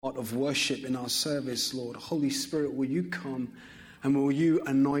of worship in our service, Lord. Holy Spirit, will you come and will you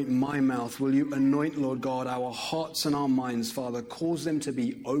anoint my mouth? Will you anoint, Lord God, our hearts and our minds, Father? Cause them to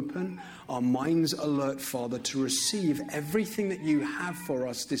be open, our minds alert, Father, to receive everything that you have for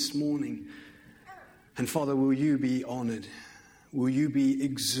us this morning. And Father, will you be honored? Will you be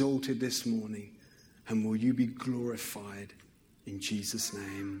exalted this morning? And will you be glorified in Jesus'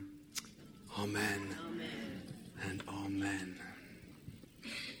 name? Amen. Amen. And amen.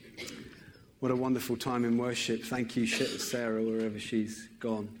 What a wonderful time in worship. Thank you, Sarah, wherever she's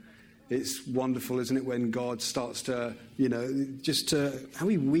gone. It's wonderful, isn't it, when God starts to, how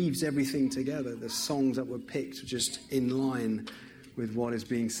he weaves everything together. The songs that were picked just in line with what is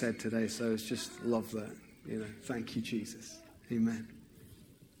being said today. So it's just love that. Thank you, Jesus. Amen.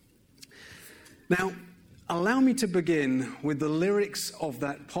 Now, allow me to begin with the lyrics of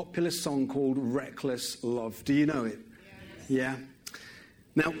that popular song called Reckless Love. Do you know it? Yes. Yeah?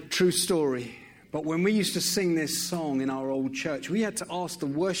 Now, true story, but when we used to sing this song in our old church, we had to ask the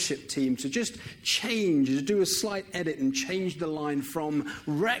worship team to just do a slight edit and change the line from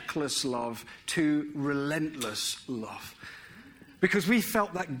reckless love to relentless love. Because we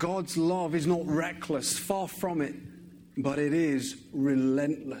felt that God's love is not reckless, far from it, but it is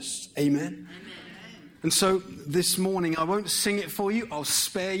relentless. Amen? Amen. And so this morning, I won't sing it for you, I'll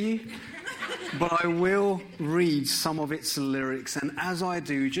spare you. But I will read some of its lyrics, and as I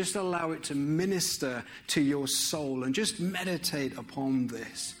do, just allow it to minister to your soul and just meditate upon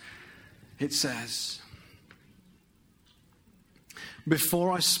this. It says,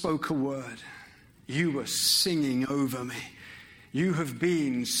 before I spoke a word, you were singing over me. You have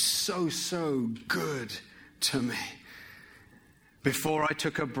been so, so good to me. Before I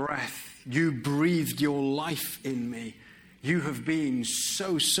took a breath, you breathed your life in me. You have been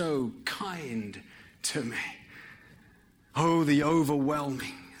so, so kind to me. Oh, the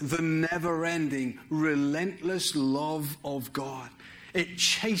overwhelming, the never-ending, relentless love of God. It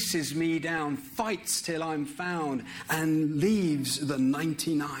chases me down, fights till I'm found, and leaves the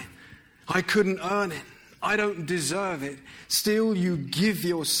 99. I couldn't earn it. I don't deserve it. Still, you give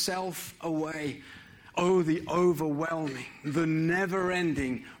yourself away. Oh, the overwhelming, the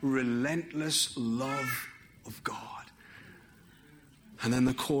never-ending, relentless love of God. And then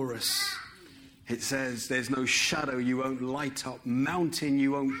the chorus, it says, there's no shadow you won't light up, mountain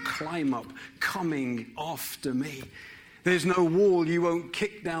you won't climb up, coming after me. There's no wall you won't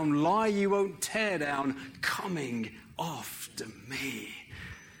kick down, lie you won't tear down, coming after me.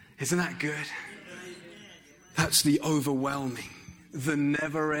 Isn't that good? That's the overwhelming, the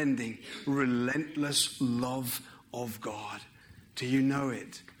never-ending, relentless love of God. Do you know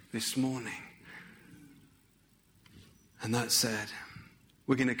it this morning? And that said,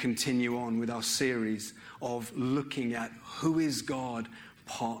 we're going to continue on with our series of looking at Who is God,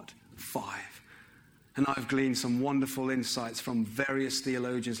 Part 5. And I've gleaned some wonderful insights from various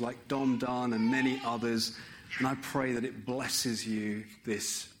theologians like Don Dunn and many others. And I pray that it blesses you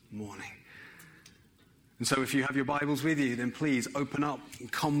this morning. And so if you have your Bibles with you, then please open up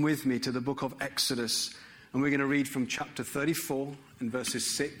and come with me to the book of Exodus. And we're going to read from chapter 34 and verses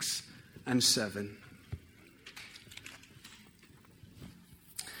 6 and 7.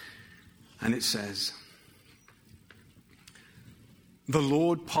 And it says, the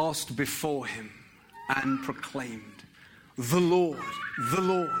Lord passed before him and proclaimed, the Lord,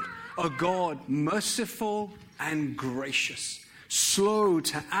 a God merciful and gracious, slow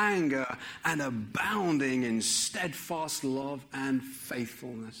to anger and abounding in steadfast love and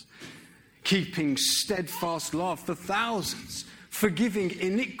faithfulness, keeping steadfast love for thousands, forgiving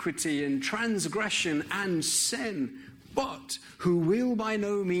iniquity and transgression and sin, but who will by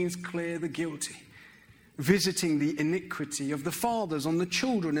no means clear the guilty, visiting the iniquity of the fathers on the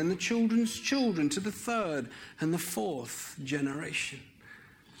children and the children's children to the third and the fourth generation.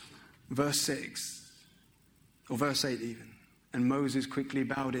 Verse 6, or verse 8 even. And Moses quickly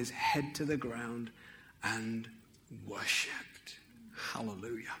bowed his head to the ground and worshipped.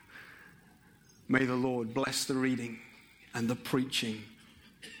 Hallelujah. May the Lord bless the reading and the preaching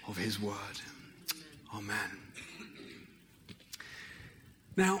of his word. Amen.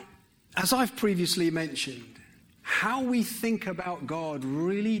 Now, as I've previously mentioned, how we think about God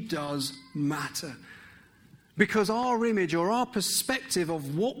really does matter. Because our image or our perspective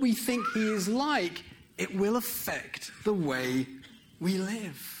of what we think he is like, it will affect the way we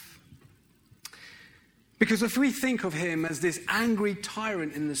live. Because if we think of him as this angry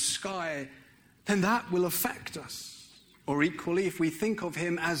tyrant in the sky, then that will affect us. Or equally, if we think of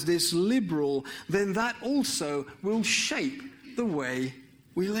him as this liberal, then that also will shape the way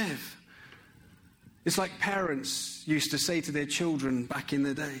we live. It's like parents used to say to their children back in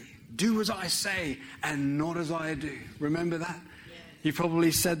the day, do as I say and not as I do. Remember that? Yes. You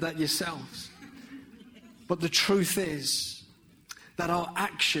probably said that yourselves. But the truth is that our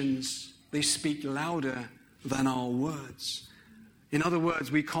actions, they speak louder than our words. In other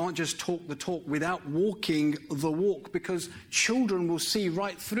words, we can't just talk the talk without walking the walk, because children will see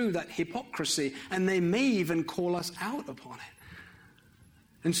right through that hypocrisy and they may even call us out upon it.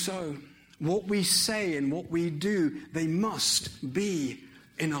 And so, what we say and what we do, they must be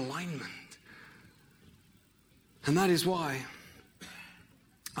in alignment. And that is why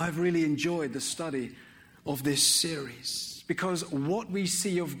I've really enjoyed the study of this series. Because what we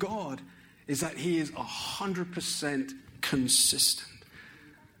see of God is that He is 100% consistent.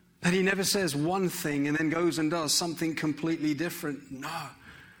 That He never says one thing and then goes and does something completely different. No.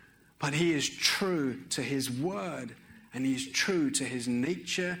 But He is true to His word, and He is true to His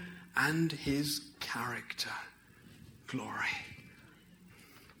nature and His character. Glory.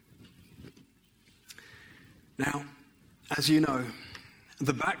 Now, as you know,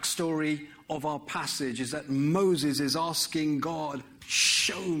 the backstory of our passage is that Moses is asking God,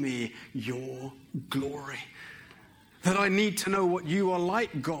 show me your glory. That I need to know what you are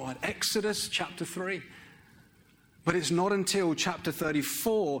like, God. Exodus chapter 3. But it's not until chapter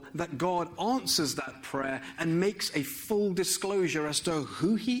 34 that God answers that prayer and makes a full disclosure as to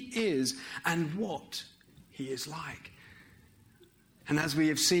who He is and what He is like. And as we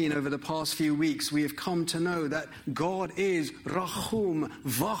have seen over the past few weeks, we have come to know that God is Rahum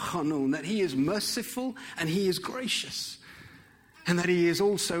Vachanun, that He is merciful and He is gracious. And that He is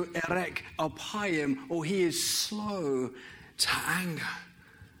also Erek Apayim, or He is slow to anger.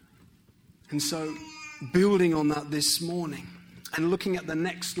 And so, building on that this morning and looking at the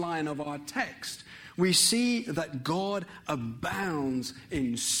next line of our text, we see that God abounds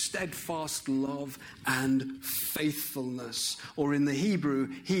in steadfast love and faithfulness. Or in the Hebrew,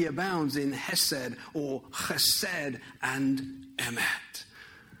 He abounds in hesed or chesed and emet.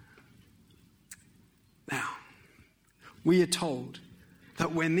 Now, we are told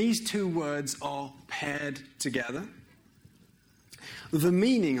that when these two words are paired together, the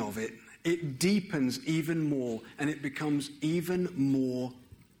meaning of it deepens even more and it becomes even more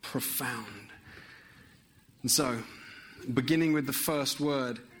profound. And so, beginning with the first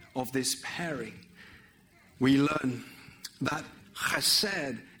word of this pairing, we learn that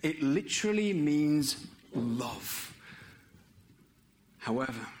chesed, it literally means love.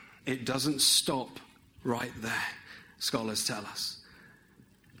 However, it doesn't stop right there, scholars tell us.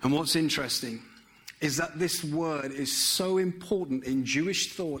 And what's interesting is that this word is so important in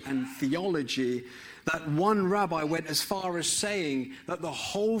Jewish thought and theology that one rabbi went as far as saying that the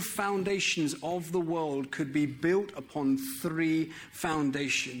whole foundations of the world could be built upon three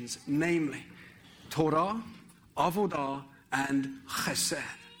foundations, namely Torah, Avodah, and Chesed.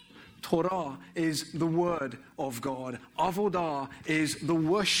 Torah is the word of God. Avodah is the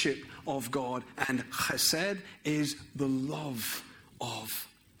worship of God. And Chesed is the love of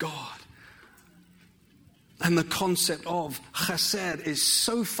God. And the concept of chesed is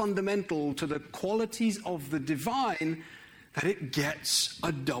so fundamental to the qualities of the divine that it gets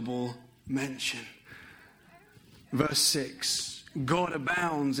a double mention. Verse 6, God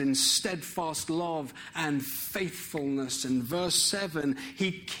abounds in steadfast love and faithfulness. And verse 7,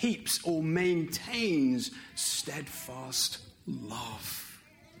 He keeps or maintains steadfast love.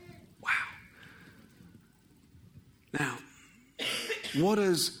 Wow. Now, what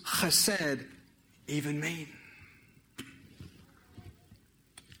does chesed even mean?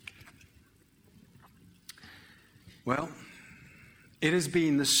 Well, it has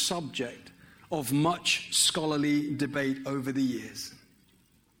been the subject of much scholarly debate over the years.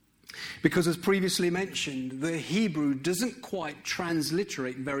 Because as previously mentioned, the Hebrew doesn't quite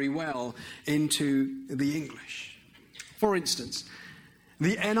transliterate very well into the English. For instance,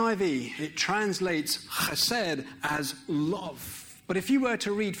 the NIV, it translates chesed as love. But if you were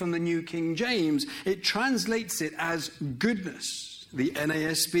to read from the New King James, it translates it as goodness. The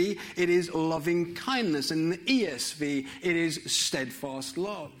NASB, it is loving kindness. And the ESV, it is steadfast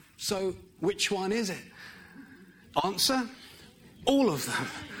love. So, which one is it? Answer? All of them.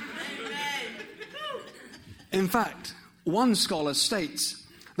 In fact, one scholar states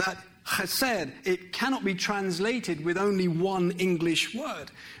that chesed, it cannot be translated with only one English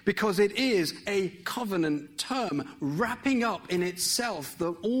word because it is a covenant term wrapping up in itself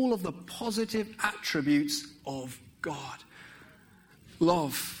all of the positive attributes of God.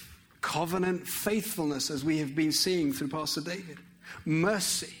 Love, covenant, faithfulness, as we have been seeing through Pastor David.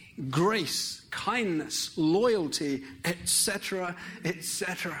 Mercy, grace, kindness, loyalty, etc.,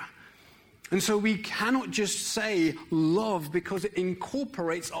 etc. And so we cannot just say love because it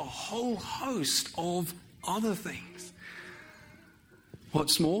incorporates a whole host of other things.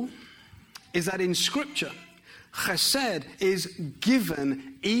 What's more is that in Scripture, chesed is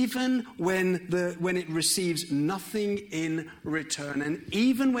given even when it receives nothing in return, and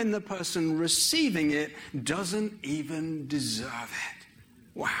even when the person receiving it doesn't even deserve it.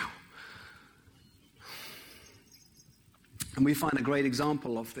 Wow. And we find a great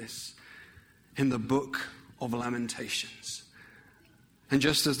example of this in the book of Lamentations. And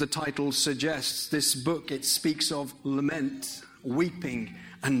just as the title suggests, this book, it speaks of lament, weeping,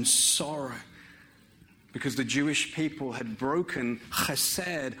 and sorrow. Because the Jewish people had broken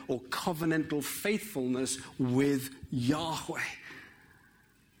chesed, or covenantal faithfulness, with Yahweh.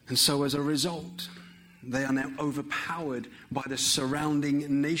 And so as a result, they are now overpowered by the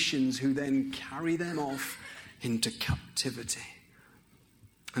surrounding nations, who then carry them off into captivity.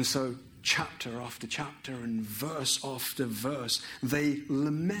 And so chapter after chapter and verse after verse, they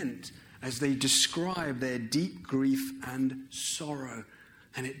lament as they describe their deep grief and sorrow.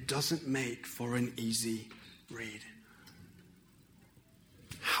 And it doesn't make for an easy read.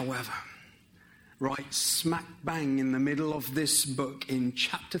 However, right smack bang in the middle of this book, in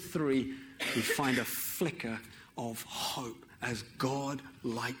chapter 3, we find a flicker of hope as God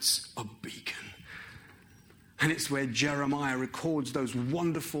lights a beacon. And it's where Jeremiah records those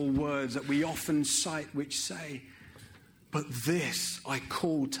wonderful words that we often cite, which say, "But this I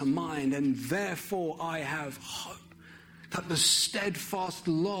call to mind, and therefore I have hope, that the steadfast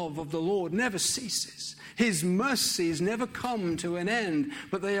love of the Lord never ceases. His mercies never come to an end,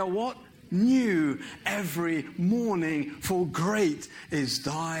 but they are" what? "New every morning, for great is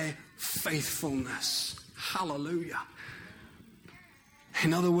thy faithfulness." Hallelujah.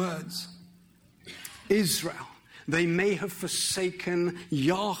 In other words, Israel, they may have forsaken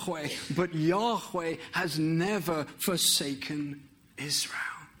Yahweh, but Yahweh has never forsaken Israel.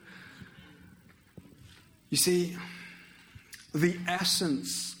 You see, the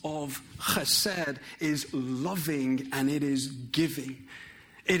essence of chesed is loving, and it is giving.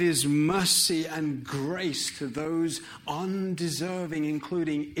 It is mercy and grace to those undeserving,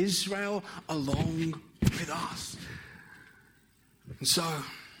 including Israel, along with us. And so,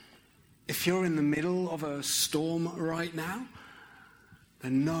 if you're in the middle of a storm right now,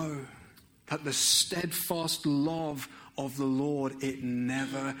 then know that the steadfast love of the Lord, it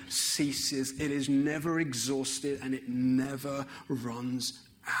never ceases. It is never exhausted, and it never runs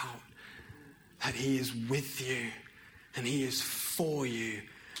out. That He is with you, and He is for you,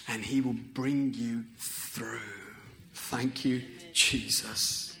 and He will bring you through. Thank you,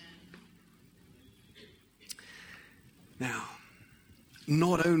 Jesus. Now,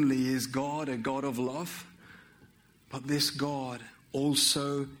 not only is God a God of love, but this God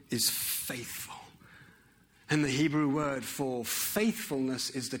also is faithful. And the Hebrew word for faithfulness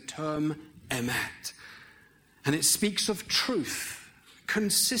is the term emet. And it speaks of truth,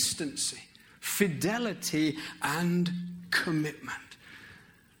 consistency, fidelity, and commitment.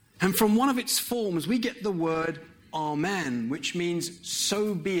 And from one of its forms, we get the word amen, which means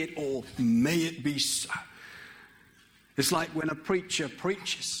so be it, or may it be so. It's like when a preacher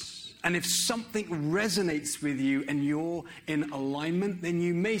preaches, and if something resonates with you and you're in alignment, then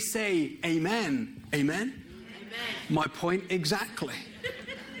you may say amen. Amen? My point exactly.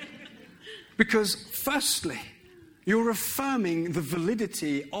 Because firstly, you're affirming the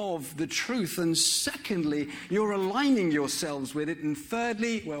validity of the truth, and secondly, you're aligning yourselves with it, and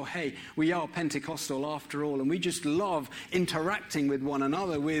thirdly, well, hey, we are Pentecostal after all, and we just love interacting with one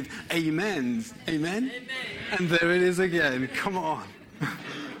another with amens. Amen? Amen. And there it is again. Come on.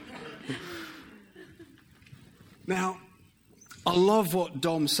 Now, I love what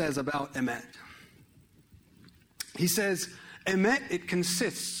Dom says about emet. He says, emet, it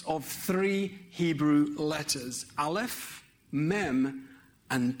consists of 3 Hebrew letters, Aleph, Mem,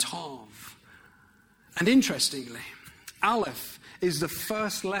 and Tav. And interestingly, Aleph is the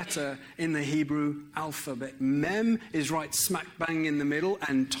first letter in the Hebrew alphabet. Mem is right smack bang in the middle,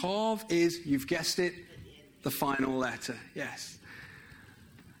 and Tav is, you've guessed it, the final letter. Yes.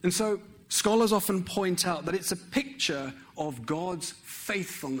 And so scholars often point out that it's a picture of God's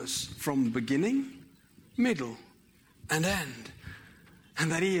faithfulness from beginning, middle, and end,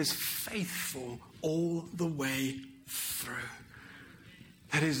 and that He is faithful all the way through.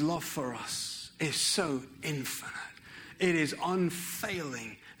 That His love for us is so infinite. It is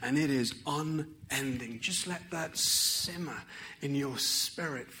unfailing, and it is unending. Just let that simmer in your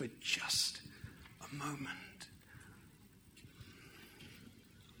spirit for just a moment.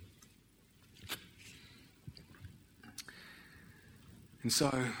 And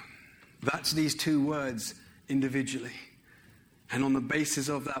so, That's these two words individually. And on the basis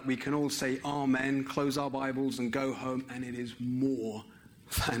of that, we can all say amen, close our Bibles and go home, and it is more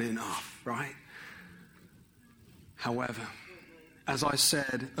than enough, right? However, as I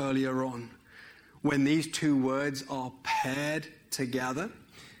said earlier on, when these two words are paired together,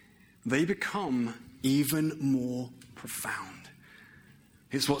 they become even more profound.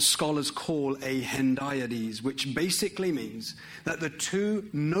 It's what scholars call a hendiades, which basically means that the two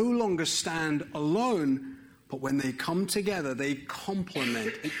no longer stand alone, but when they come together, they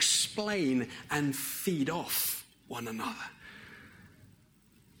complement, explain, and feed off one another.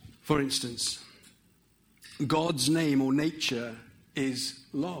 For instance, God's name or nature is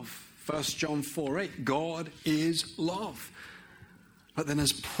love. 1 John 4:8, God is love. But then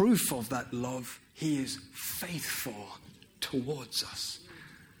as proof of that love, he is faithful towards us.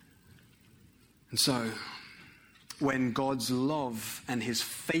 And so, when God's love and his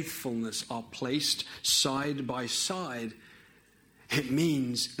faithfulness are placed side by side, it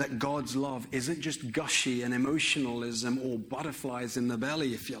means that God's love isn't just gushy and emotionalism or butterflies in the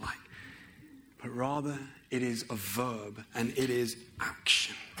belly, if you like, but rather it is a verb and it is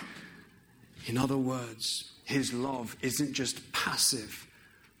action. In other words, his love isn't just passive,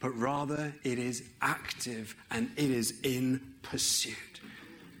 but rather it is active and it is in pursuit.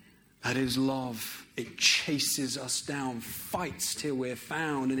 That is love. It chases us down, fights till we're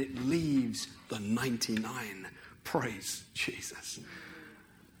found, and it leaves the 99. Praise Jesus.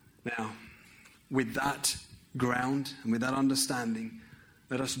 Now, with that ground and with that understanding,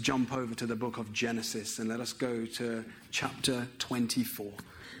 let us jump over to the book of Genesis and let us go to chapter 24.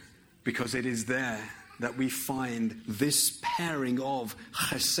 Because it is there that we find this pairing of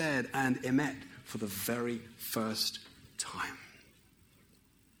chesed and emet for the very first time.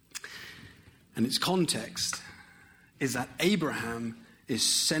 And its context is that Abraham is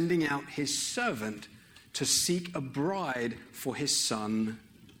sending out his servant to seek a bride for his son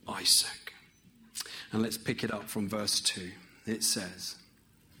Isaac. And let's pick it up from verse 2. It says,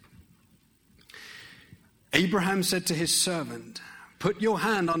 Abraham said to his servant, "Put your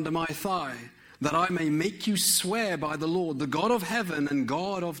hand under my thigh, that I may make you swear by the Lord, the God of heaven and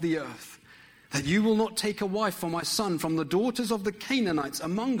God of the earth, that you will not take a wife for my son from the daughters of the Canaanites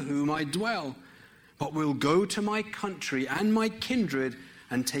among whom I dwell, but will go to my country and my kindred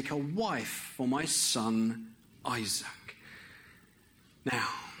and take a wife for my son Isaac." Now,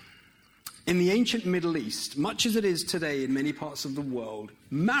 in the ancient Middle East, much as it is today in many parts of the world,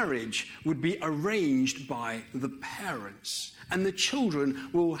 marriage would be arranged by the parents, and the children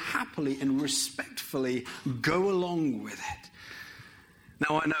will happily and respectfully go along with it.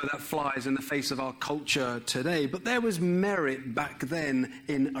 Now, I know that flies in the face of our culture today, but there was merit back then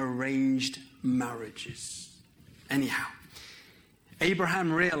in arranged marriages. Anyhow,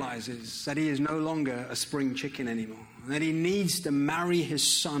 Abraham realizes that he is no longer a spring chicken anymore, that he needs to marry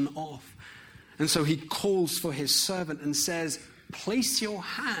his son off. And so he calls for his servant and says, "Place your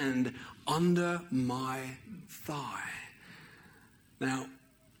hand under my thigh." Now,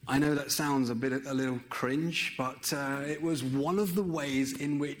 I know that sounds a little cringe, but it was one of the ways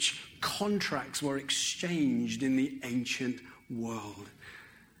in which contracts were exchanged in the ancient world.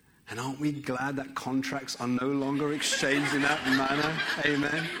 And aren't we glad that contracts are no longer exchanged in that manner?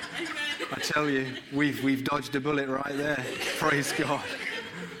 Amen. I tell you, we've dodged a bullet right there. Praise God.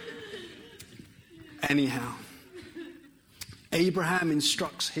 Anyhow, Abraham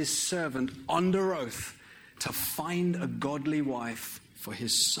instructs his servant under oath to find a godly wife for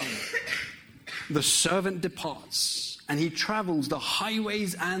his son. The servant departs, and he travels the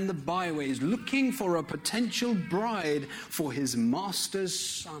highways and the byways, looking for a potential bride for his master's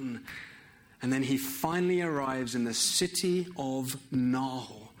son. And then he finally arrives in the city of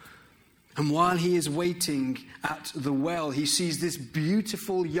Nahor. And while he is waiting at the well, he sees this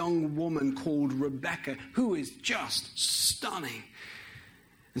beautiful young woman called Rebecca, who is just stunning.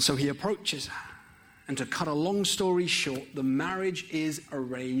 And so he approaches her. And to cut a long story short, the marriage is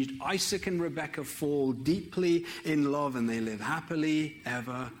arranged. Isaac and Rebecca fall deeply in love, and they live happily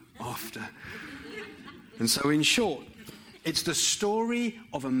ever after. And so in short, it's the story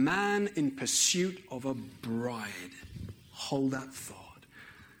of a man in pursuit of a bride. Hold that thought.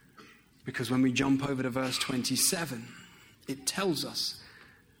 Because when we jump over to verse 27, it tells us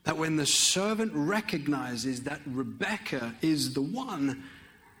that when the servant recognizes that Rebecca is the one,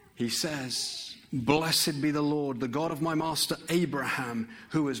 he says, "Blessed be the Lord, the God of my master Abraham,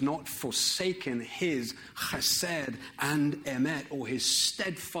 who has not forsaken his chesed and emet," or his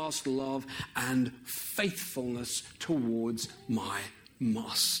steadfast love and faithfulness towards my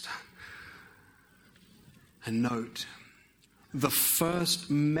master. And note, the first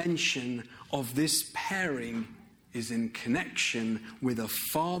mention of this pairing is in connection with a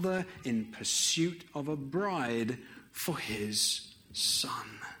father in pursuit of a bride for his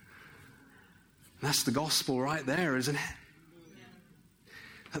son. That's the gospel right there, isn't it?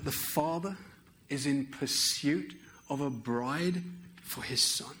 That the father is in pursuit of a bride for his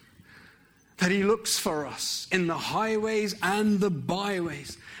son. That he looks for us in the highways and the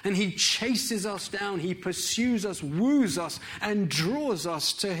byways. And he chases us down. He pursues us, woos us, and draws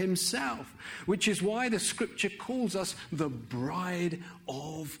us to himself. Which is why the scripture calls us the bride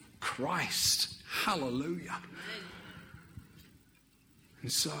of Christ. Hallelujah.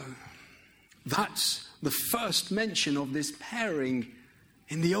 And so, that's the first mention of this pairing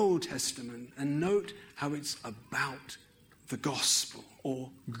in the Old Testament. And note how it's about the gospel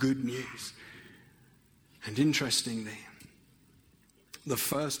or good news. And interestingly, the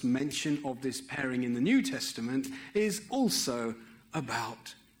first mention of this pairing in the New Testament is also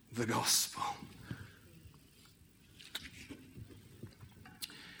about the gospel.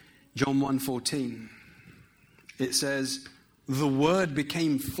 John 1:14, it says, "The Word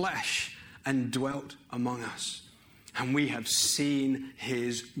became flesh and dwelt among us, and we have seen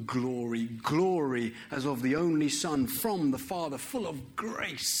his glory. Glory as of the only Son from the Father, full of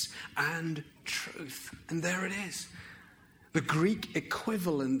grace and truth." And there it is. The Greek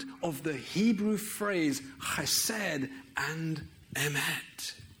equivalent of the Hebrew phrase chesed and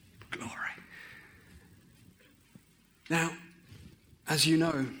emet. Glory. Now, as you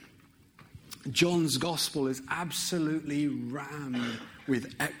know, John's gospel is absolutely rammed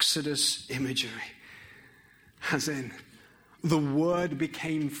with Exodus imagery. As in, the Word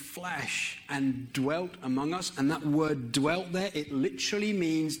became flesh and dwelt among us. And that word dwelt there, it literally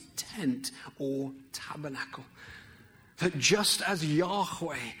means tent or tabernacle. That just as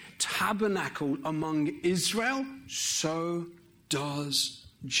Yahweh tabernacled among Israel, so does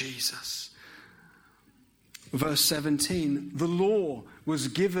Jesus. Verse 17, the law was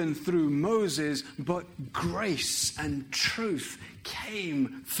given through Moses, but grace and truth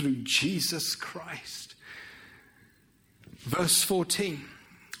came through Jesus Christ. Verse 14,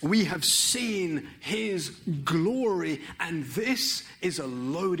 we have seen his glory, and this is a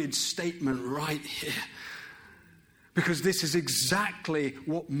loaded statement right here. Because this is exactly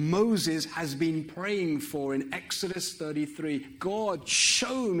what Moses has been praying for in Exodus 33. God,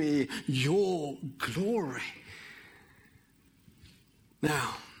 show me your glory.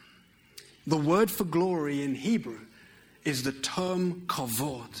 Now, the word for glory in Hebrew is the term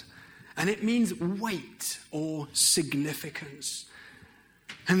kavod, and it means weight or significance.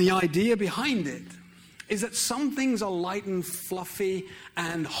 And the idea behind it is that some things are light and fluffy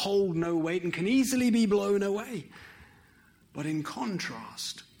and hold no weight and can easily be blown away. But in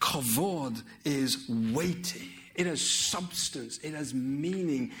contrast, kavod is weighty. It has substance. It has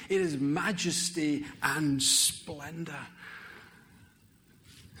meaning. It has majesty and splendor.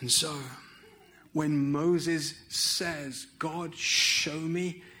 And so, when Moses says, God, show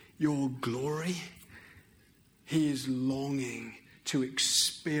me your glory, he is longing to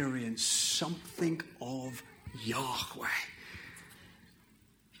experience something of Yahweh.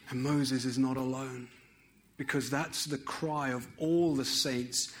 And Moses is not alone, because that's the cry of all the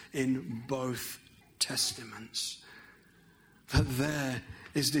saints in both testaments. That there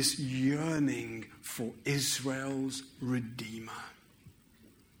is this yearning for Israel's Redeemer.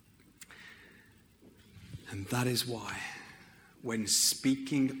 And that is why, when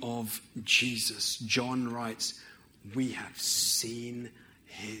speaking of Jesus, John writes, we have seen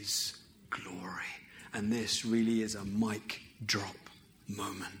his glory. And this really is a mic drop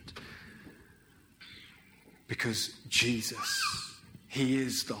moment. Because Jesus, he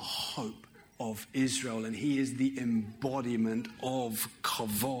is the hope of Israel, and he is the embodiment of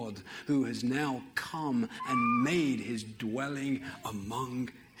kavod, who has now come and made his dwelling among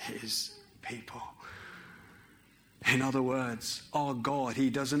his people. In other words, our God,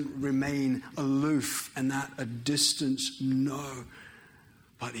 he doesn't remain aloof and at a distance, no,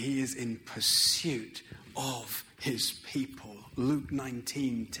 but he is in pursuit of his people. Luke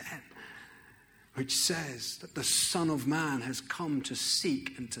 19:10. Which says that the Son of Man has come to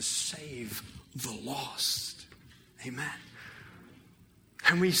seek and to save the lost. Amen.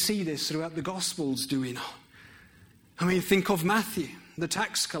 And we see this throughout the Gospels, do we not? I mean, think of Matthew, the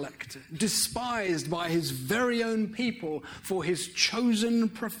tax collector, despised by his very own people for his chosen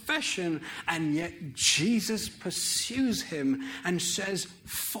profession, and yet Jesus pursues him and says,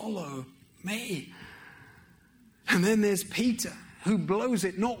 follow me. And then there's Peter, who blows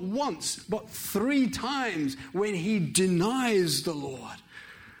it not once, but 3 times when he denies the Lord.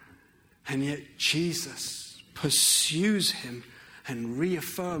 And yet Jesus pursues him and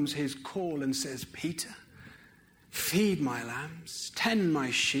reaffirms his call and says, Peter, feed my lambs, tend my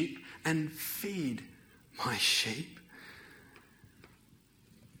sheep, and feed my sheep.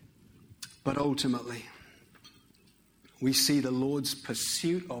 But ultimately, we see the Lord's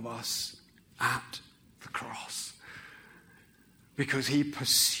pursuit of us at the cross. Because he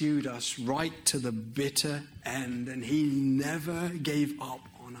pursued us right to the bitter end, and he never gave up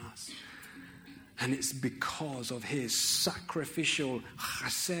on us. And it's because of his sacrificial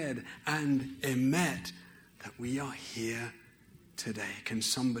chesed and emet that we are here today. Can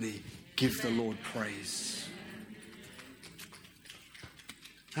somebody give the Lord praise?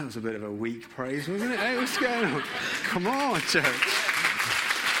 That was a bit of a weak praise, wasn't it? Hey, what's going on? Come on, church.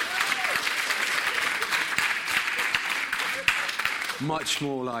 Much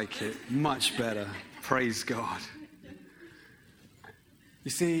more like it. Much better. Praise God.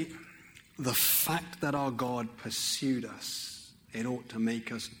 You see, the fact that our God pursued us, it ought to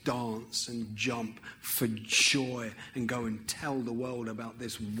make us dance and jump for joy and go and tell the world about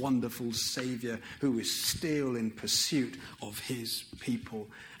this wonderful Savior who is still in pursuit of his people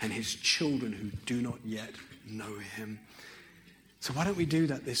and his children who do not yet know him. So why don't we do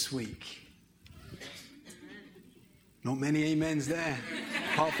that this week? Not many amens there.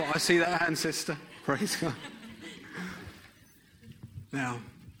 I see that hand, sister. Praise God. Now,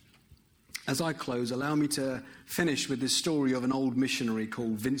 as I close, allow me to finish with this story of an old missionary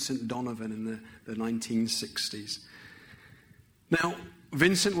called Vincent Donovan in the 1960s. Now,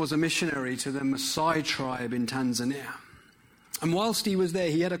 Vincent was a missionary to the Maasai tribe in Tanzania. And whilst he was there,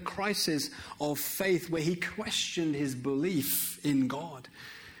 he had a crisis of faith where he questioned his belief in God.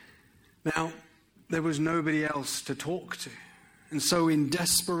 Now, there was nobody else to talk to. And so in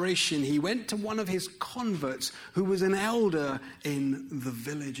desperation, he went to one of his converts who was an elder in the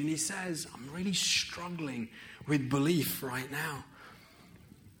village. And he says, I'm really struggling with belief right now.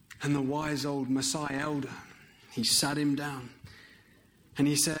 And the wise old Maasai elder, he sat him down and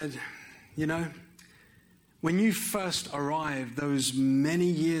he said, you know, when you first arrived those many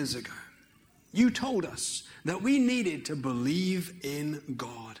years ago, you told us that we needed to believe in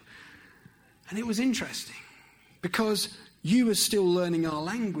God. And it was interesting because you were still learning our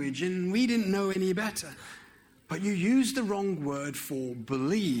language and we didn't know any better. But you used the wrong word for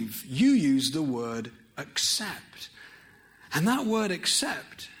believe. You used the word accept. And that word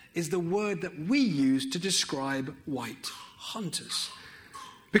accept is the word that we use to describe white hunters.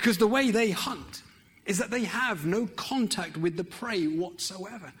 Because the way they hunt is that they have no contact with the prey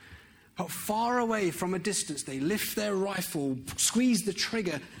whatsoever. But far away from a distance, they lift their rifle, squeeze the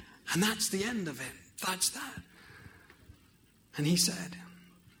trigger, and that's the end of it. That's that. And he said,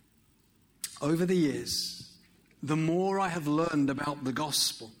 over the years, the more I have learned about the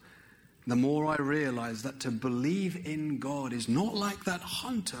gospel, the more I realize that to believe in God is not like that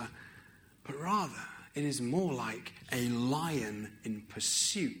hunter, but rather it is more like a lion in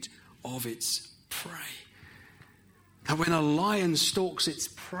pursuit of its prey. And when a lion stalks its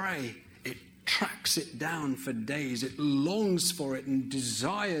prey, it tracks it down for days. It longs for it and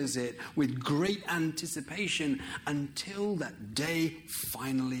desires it with great anticipation until that day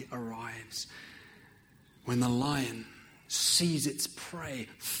finally arrives. When the lion sees its prey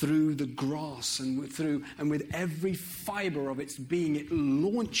through the grass and with every fiber of its being, it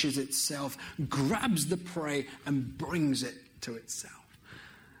launches itself, grabs the prey and brings it to itself.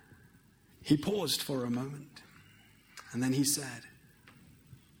 He paused for a moment and then he said,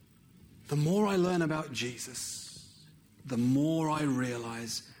 the more I learn about Jesus, the more I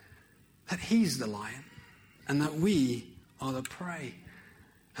realize that he's the lion and that we are the prey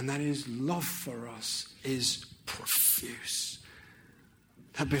and that his love for us is profuse.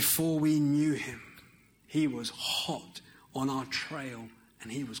 That before we knew him, he was hot on our trail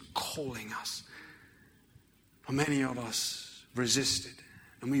and he was calling us. For many of us resisted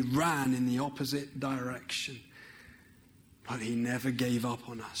and we ran in the opposite direction. But he never gave up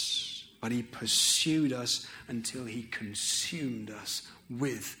on us. But he pursued us until he consumed us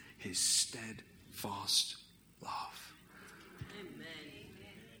with his steadfast love. Amen.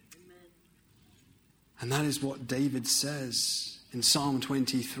 And that is what David says in Psalm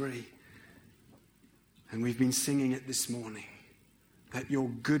 23. And we've been singing it this morning. That your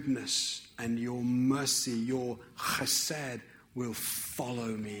goodness and your mercy, your chesed, will follow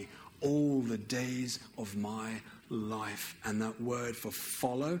me all the days of my life. And that word for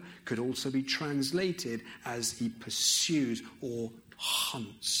follow could also be translated as he pursues or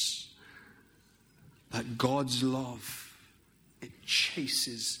hunts. That God's love, it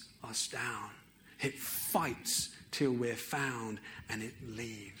chases us down. It fights till we're found and it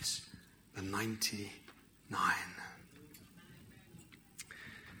leaves the 99. 9.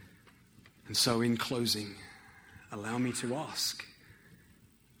 And so in closing, allow me to ask,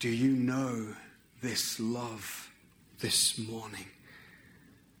 do you know this love this morning?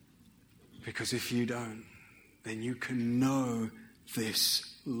 Because if you don't, then you can know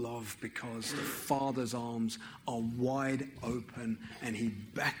this love, because the Father's arms are wide open and he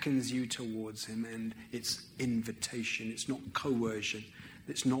beckons you towards him, and it's invitation. It's not coercion.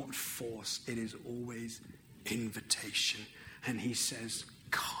 It's not force. It is always invitation. And he says,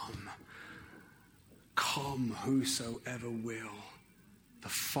 come. Come, whosoever will. The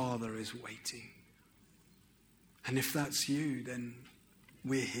Father is waiting. And if that's you, then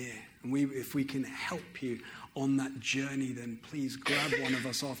we're here. And if we can help you on that journey, then please grab one of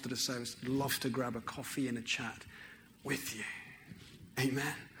us after the service. I'd love to grab a coffee and a chat with you. Amen.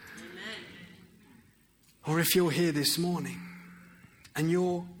 Amen. Or if you're here this morning and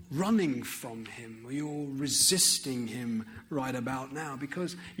you're running from him, or you're resisting him right about now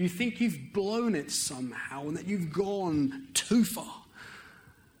because you think you've blown it somehow and that you've gone too far,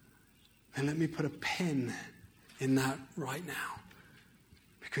 then let me put a pin in that right now.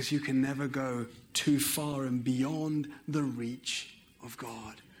 Because you can never go too far and beyond the reach of God.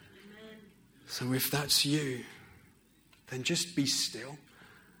 Amen. So if that's you, then just be still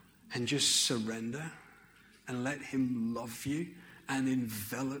and just surrender and let him love you and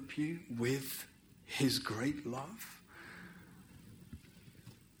envelop you with his great love.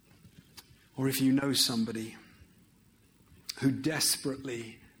 Or if you know somebody who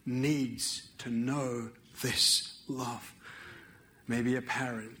desperately needs to know this love, maybe a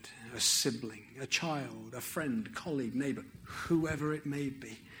parent, a sibling, a child, a friend, colleague, neighbor, whoever it may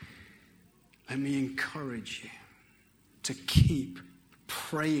be, let me encourage you to keep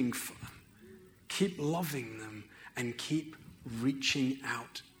praying for them, keep loving them, and keep reaching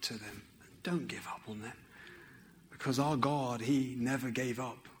out to them. Don't give up on them, because our God, he never gave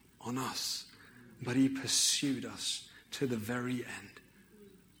up on us, but he pursued us to the very end.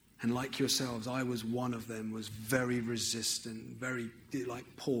 And like yourselves, I was one of them, was very resistant, very like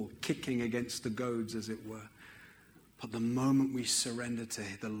Paul, kicking against the goads, as it were. But the moment we surrender to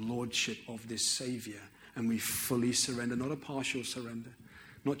the lordship of this Savior, and we fully surrender, not a partial surrender,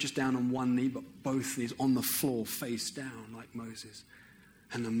 not just down on one knee, but both knees on the floor, face down, like Moses.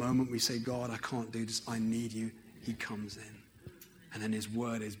 And the moment we say, God, I can't do this, I need you, he comes in. And then his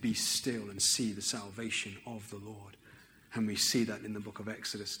word is, be still and see the salvation of the Lord. And we see that in the book of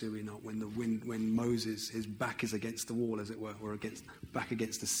Exodus, do we not? When Moses, his back is against the wall, as it were, or back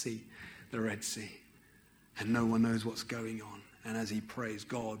against the sea, the Red Sea. And no one knows what's going on. And as he prays,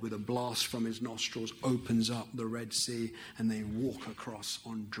 God, with a blast from his nostrils, opens up the Red Sea, and they walk across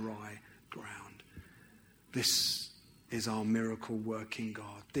on dry ground. This is our miracle working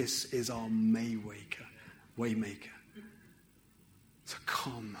God. This is our waymaker. So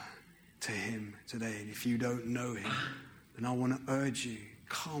come to him today. And if you don't know him, then I want to urge you,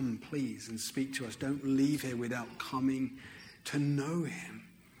 come please and speak to us. Don't leave here without coming to know him.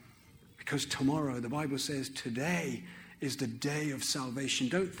 Because tomorrow, the Bible says, today is the day of salvation.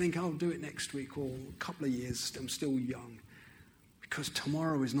 Don't think I'll do it next week or a couple of years. I'm still young. Because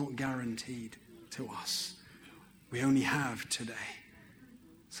tomorrow is not guaranteed to us. We only have today.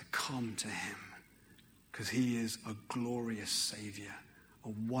 So come to him. Because he is a glorious Savior, a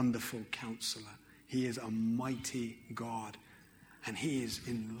wonderful counselor. He is a mighty God. And he is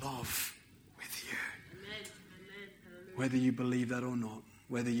in love with you. Amen. Whether you believe that or not,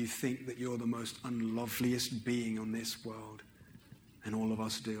 whether you think that you're the most unloveliest being on this world, and all of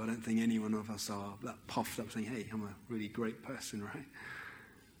us do. I don't think any one of us are that puffed up saying, hey, I'm a really great person, right?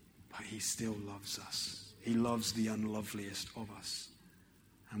 But he still loves us. He loves the unloveliest of us.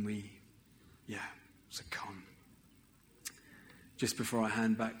 And so come. Just before I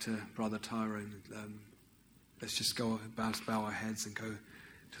hand back to Brother Tyrone, let's just bow our heads and go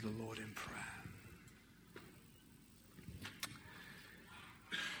to the Lord in prayer.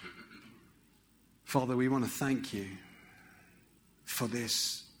 Father, we want to thank you for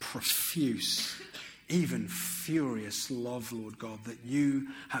this profuse, even furious love, Lord God, that you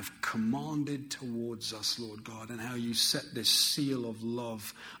have commanded towards us, Lord God, and how you set this seal of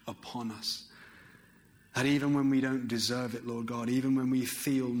love upon us. That even when we don't deserve it, Lord God, even when we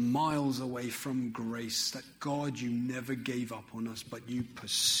feel miles away from grace, that God, you never gave up on us, but you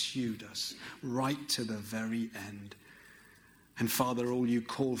pursued us right to the very end. And Father, all you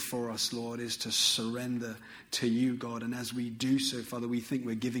call for us, Lord, is to surrender to you, God. And as we do so, Father, we think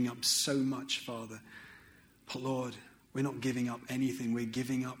we're giving up so much, Father. But Lord, we're not giving up anything. We're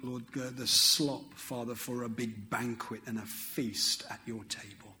giving up, Lord, the slop, Father, for a big banquet and a feast at your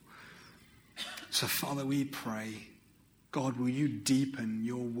table. So, Father, we pray, God, will you deepen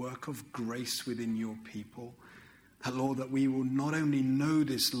your work of grace within your people? Lord, that we will not only know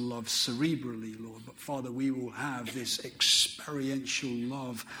this love cerebrally, Lord, but Father, we will have this experiential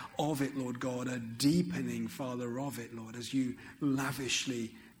love of it, Lord God, a deepening, Father, of it, Lord, as you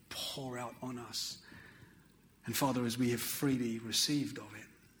lavishly pour out on us. And Father, as we have freely received of it,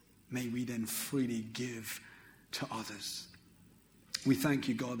 may we then freely give to others. We thank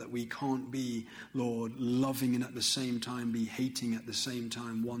you, God, that we can't be, Lord, loving and at the same time be hating at the same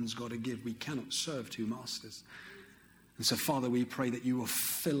time. One's got to give. We cannot serve two masters. And so, Father, we pray that you will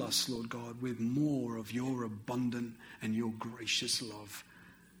fill us, Lord God, with more of your abundant and your gracious love.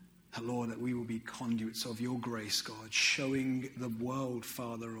 And Lord, that we will be conduits of your grace, God, showing the world,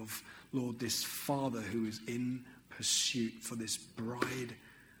 Father, of, Lord, this Father who is in pursuit for this bride,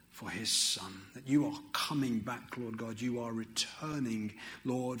 for his Son. That you are coming back, Lord God. You are returning,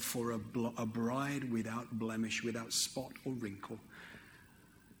 Lord, for a bride without blemish, without spot or wrinkle.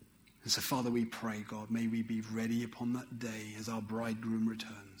 And so, Father, we pray, God, may we be ready upon that day as our bridegroom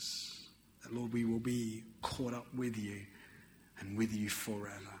returns. That, Lord, we will be caught up with you and with you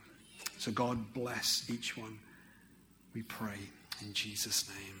forever. So, God, bless each one. We pray in Jesus'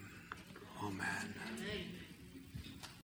 name. Amen.